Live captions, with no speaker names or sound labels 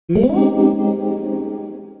Hi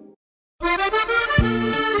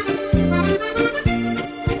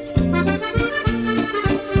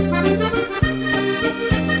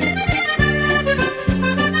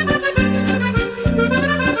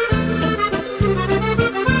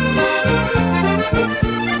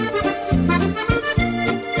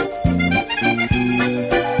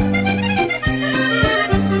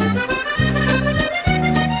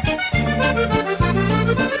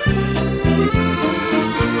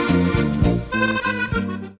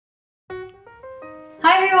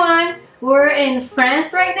everyone! We're in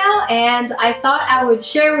France right now and I thought I would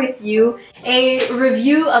share with you a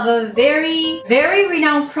review of a very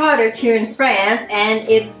renowned product here in France, and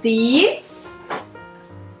it's the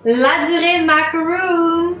Ladurée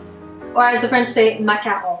Macarons, or as the French say,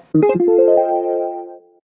 macarons.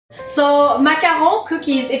 So macaron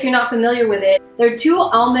cookies, if you're not familiar with it, they're two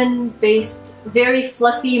almond-based, very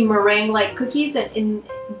fluffy meringue-like cookies, and in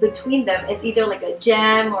between them it's either like a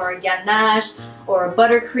jam or a ganache or a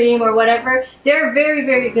buttercream or whatever. They're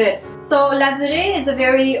very good. So Ladurée is a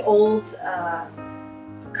very old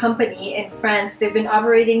company in France. They've been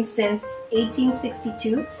operating since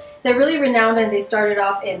 1862. They're really renowned, and they started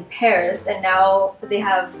off in Paris, and now they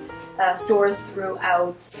have stores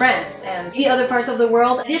throughout France and the other parts of the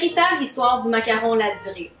world. Véritable histoire du macaron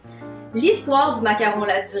Ladurée. L'histoire du macaron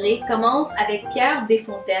Ladurée commence avec Pierre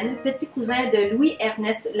Desfontaines, petit cousin de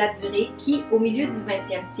Louis-Ernest Ladurée, qui, au milieu du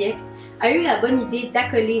 20e siècle, a eu la bonne idée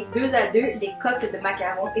d'accoler 2 à 2 les coques de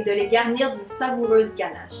macarons et de les garnir d'une savoureuse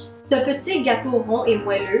ganache. Ce petit gâteau rond et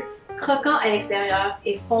moelleux, croquant à l'extérieur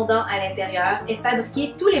et fondant à l'intérieur, est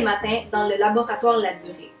fabriqué tous les matins dans le laboratoire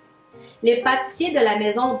Ladurée. Les pâtissiers de la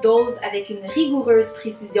maison dosent avec une rigoureuse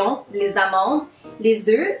précision les amandes, les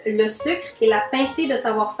œufs, le sucre et la pincée de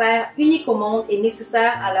savoir-faire unique au monde et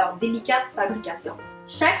nécessaire à leur délicate fabrication.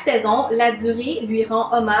 Chaque saison, Ladurée lui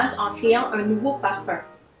rend hommage en créant un nouveau parfum.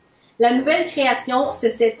 La nouvelle création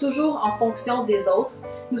se sait toujours en fonction des autres.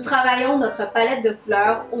 Nous travaillons notre palette de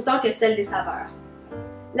couleurs autant que celle des saveurs.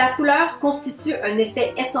 La couleur constitue un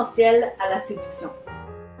effet essentiel à la séduction.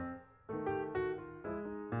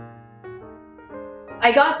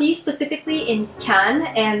 I got these specifically in Cannes,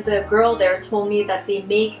 and the girl there told me that they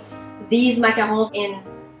make these macarons in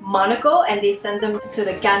Monaco and they send them to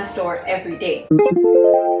the Cannes store every day.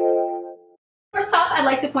 First off, I'd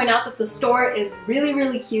like to point out that the store is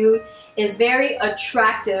really cute. It's very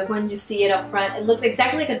attractive when you see it up front. It looks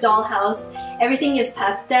exactly like a dollhouse. Everything is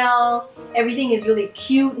pastel. Everything is really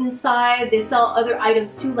cute inside. They sell other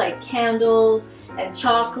items too, like candles and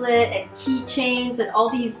chocolate and keychains and all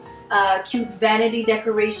these cute vanity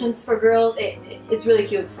decorations for girls. It's really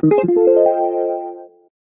cute.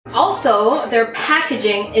 Also, their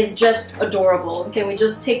packaging is just adorable. Can we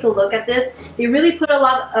just take a look at this? They really put a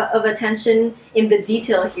lot of attention in the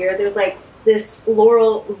detail here. There's like this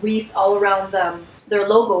floral wreath all around their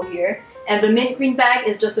logo here. And the mint green bag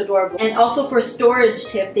is just adorable. And also for storage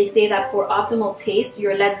tip, they say that for optimal taste,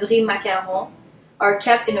 your Ladurée Macarons are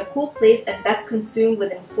kept in a cool place and best consumed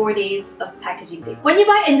within 4 days of packaging date. When you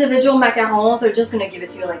buy individual macarons, they're just gonna give it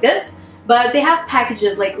to you like this, but they have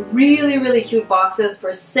packages, like really cute boxes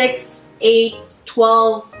for 6, 8,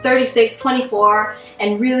 12, 36, 24,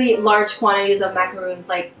 and really large quantities of macaroons,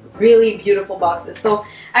 like really beautiful boxes. So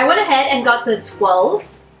I went ahead and got the 12,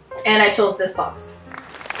 and I chose this box.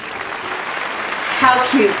 How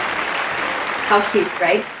cute. How cute,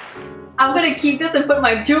 right? I'm gonna keep this and put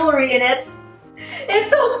my jewelry in it. It's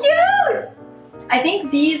so cute! I think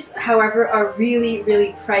these, however, are really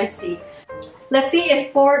pricey. Let's see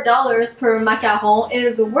if $4 per macaron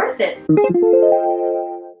is worth it.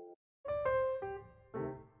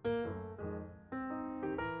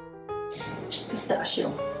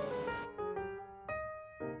 Pistachio.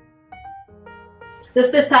 This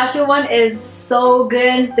pistachio one is so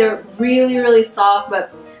good. They're really soft,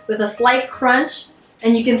 but with a slight crunch.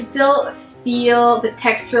 And you can still feel the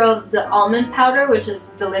texture of the almond powder, which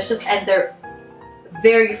is delicious, and they're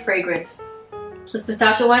very fragrant. This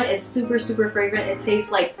pistachio one is super fragrant. It tastes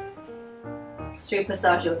like straight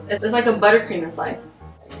pistachios. It's like a buttercream inside.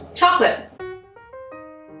 Chocolate.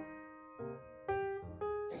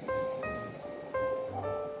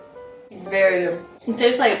 Very good. It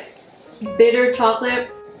tastes like bitter chocolate,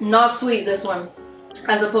 not sweet, this one,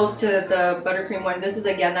 as opposed to the buttercream one. This is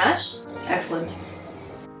a ganache. Excellent.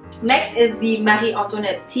 Next is the Marie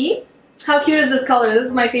Antoinette tea. How cute is this color? This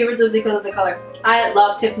is my favorite just because of the color. I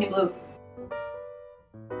love Tiffany blue.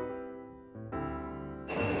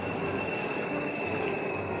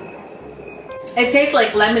 It tastes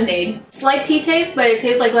like lemonade. Slight tea taste, but it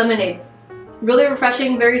tastes like lemonade. Really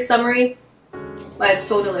refreshing, very summery, but it's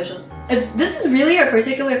so delicious. This is really a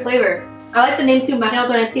particular flavor. I like the name too,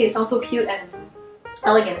 Antoinette. It sounds so cute and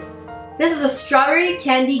elegant. This is a strawberry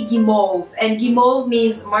candy guimauve, and guimauve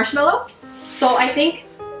means marshmallow. So I think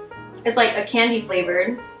it's like a candy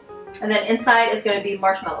flavored, and then inside is gonna be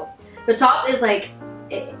marshmallow. The top is like,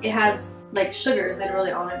 it has like sugar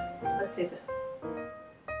literally on it. Let's taste it.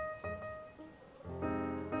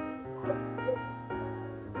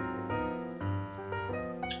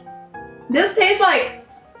 This tastes like,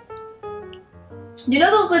 you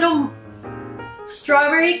know those little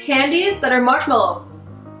strawberry candies that are marshmallow?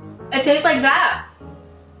 It tastes like that.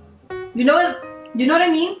 You know what I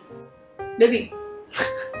mean? Baby.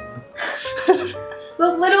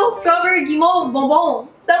 Those little strawberry guimauve bonbons.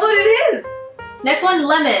 That's what it is. Next one,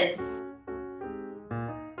 lemon.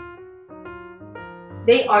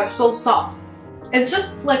 They are so soft. It's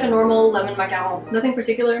just like a normal lemon macaron. Nothing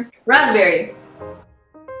particular. Raspberry.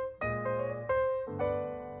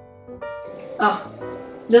 Oh,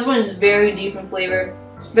 this one is very deep in flavor.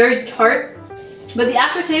 Very tart. But the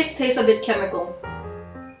aftertaste tastes a bit chemical.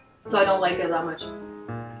 So I don't like it that much.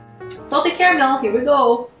 Salted caramel, here we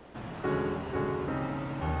go.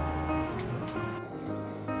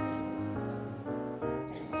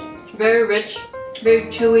 Very rich, very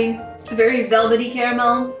chewy, very velvety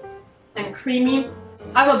caramel and creamy.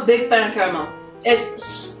 I'm a big fan of caramel.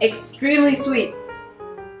 It's extremely sweet,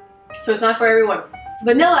 so it's not for everyone.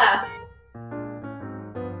 Vanilla.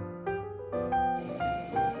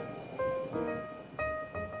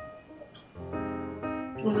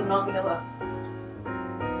 This is not vanilla.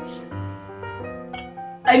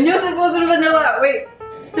 I knew this wasn't vanilla. Wait,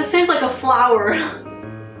 this tastes like a flower.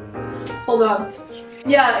 Hold on.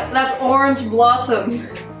 Yeah, that's orange blossom.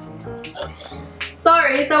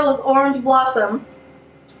 Sorry, that was orange blossom.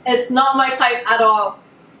 It's not my type at all.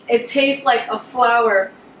 It tastes like a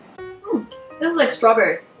flower. This is like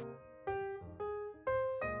strawberry.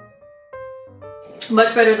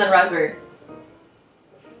 Much better than raspberry.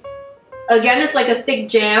 Again, it's like a thick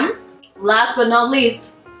jam. Last but not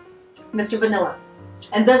least, Mr. Vanilla.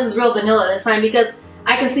 And this is real vanilla this time because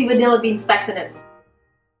I can see vanilla bean specks in it.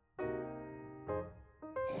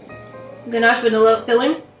 Ganache vanilla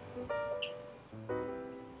filling.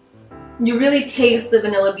 You really taste the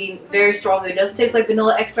vanilla bean very strongly. It doesn't taste like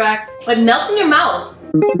vanilla extract. It melts in your mouth.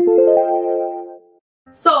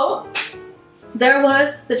 So, there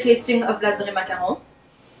was the tasting of Ladurée Macarons.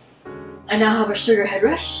 I now have a sugar head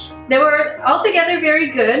rush. They were altogether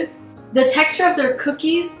very good. The texture of their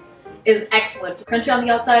cookies is excellent. Crunchy on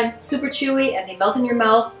the outside, super chewy, and they melt in your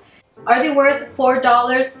mouth. Are they worth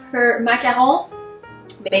 $4 per macaron?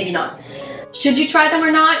 Maybe not. Should you try them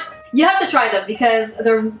or not? You have to try them because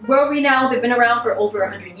they're world renowned. They've been around for over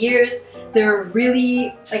 100 years. They're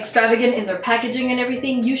really extravagant in their packaging and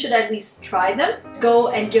everything. You should at least try them. Go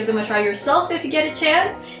and give them a try yourself if you get a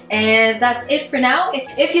chance. And that's it for now.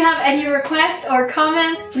 If you have any requests or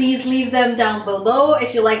comments, please leave them down below.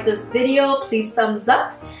 If you like this video, please thumbs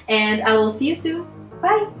up. And I will see you soon.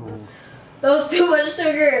 Bye. That was too much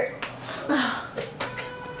sugar.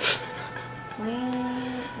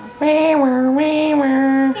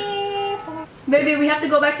 Baby, we have to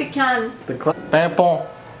go back to Cannes. The pimpon.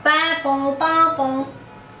 Pimpon, pimpon.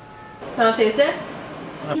 You want to taste it?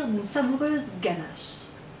 D'une savoureuse ganache.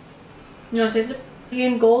 You want to taste it? You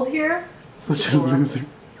in gold here? Such a loser.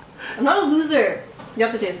 I'm not a loser. You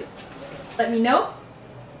have to taste it. Let me know.